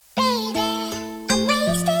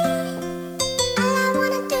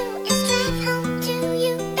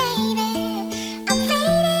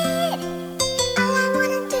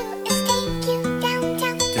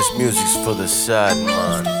for the side,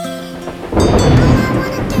 man.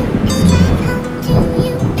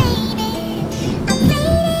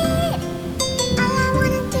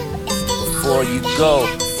 Before you go,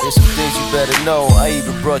 there's some things you better know. I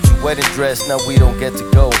even brought you wedding dress, now we don't get to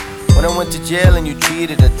go. When I went to jail and you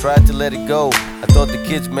cheated, I tried to let it go. I thought the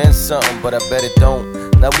kids meant something, but I bet it don't.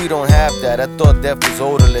 Now we don't have that, I thought death was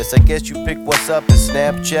odorless. I guess you picked what's up and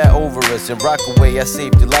Snapchat over us. In Rockaway I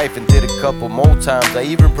saved your life and did a couple more times. I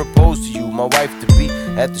even proposed to you, my wife to be,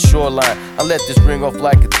 at the shoreline. I let this ring off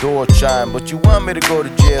like a door chime, but you want me to go to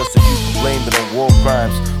jail so you can blame it on war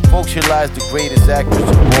crimes. Folks, your lies the greatest actress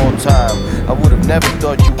of all time. I would have never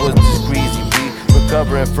thought you was this greasy beat.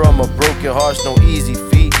 Recovering from a broken heart's no easy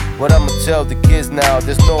feat. What I'ma tell the kids now,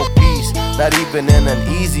 there's no peace, not even in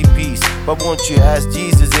an easy piece. But won't you ask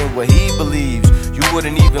Jesus in what he believes? You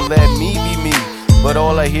wouldn't even let me be me. But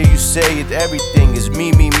all I hear you say is everything is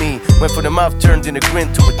me, me, me. Went from the mouth turned in a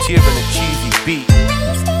grin to a tear and a cheesy beat.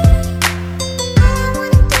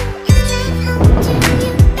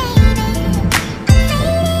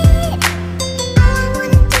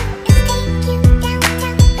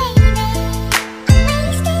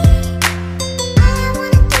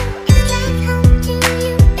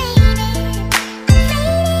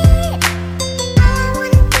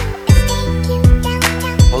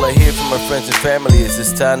 My friends and family,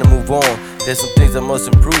 it's time to move on. There's some things I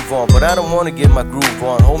must improve on, but I don't wanna get my groove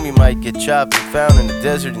on. Homie might get chopped and found in the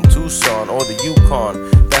desert in Tucson or the Yukon.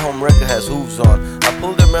 That home record has hooves on. I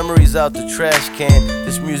pull their memories out the trash can.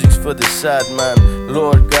 This music's for the side, man.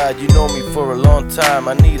 Lord God, you know me for a long time.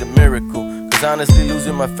 I need a miracle, cause honestly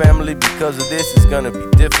losing my family because of this is gonna be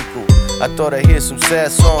difficult. I thought I'd hear some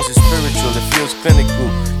sad songs, it's spiritual, it feels clinical.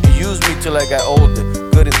 You used me till I got older,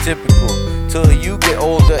 good and typical. Till you get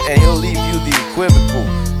older and he'll leave you the equivocal.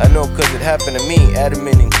 I know cause it happened to me,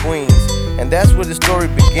 adamant in Queens. And that's where the story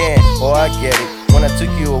began, oh I get it, when I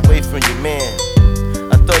took you away from your man.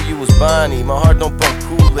 I thought you was Bonnie, my heart don't pump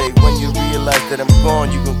Kool-Aid. When you realize that I'm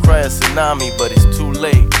gone, you gon' cry a tsunami, but it's too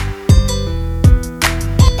late.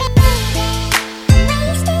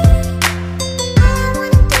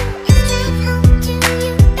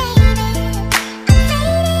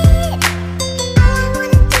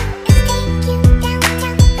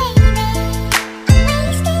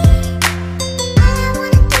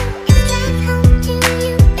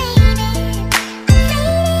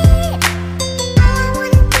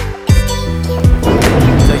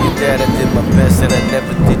 That I did my best and I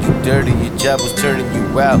never did you dirty. Your job was turning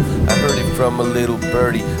you out, I heard it from a little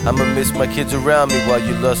birdie. I'ma miss my kids around me while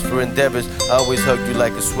you lust for endeavors. I always hug you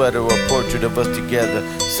like a sweater or a portrait of us together.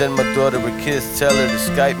 Send my daughter a kiss, tell her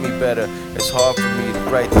to Skype me better. It's hard for me to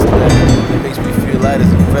write this letter, it makes me feel light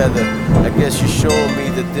as a feather. I guess you're showing me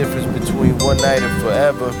the difference between one night and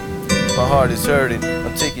forever. My heart is hurting,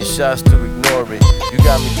 I'm taking shots to ignore it. You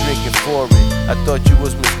got me drinking for it, I thought you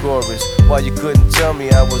was Miss Gorgeous. Why you couldn't tell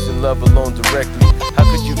me I was in love alone directly? How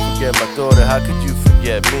could you forget my daughter, how could you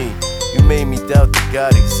forget me? You made me doubt that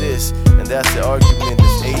God exists, and that's the argument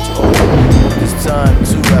that's age-old. This time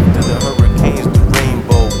too, after the hurricanes, the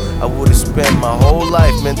rainbow, I would've spent my whole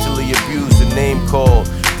life mentally abused and name called.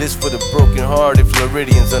 This for the broken hearted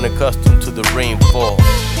Floridians unaccustomed to the rainfall.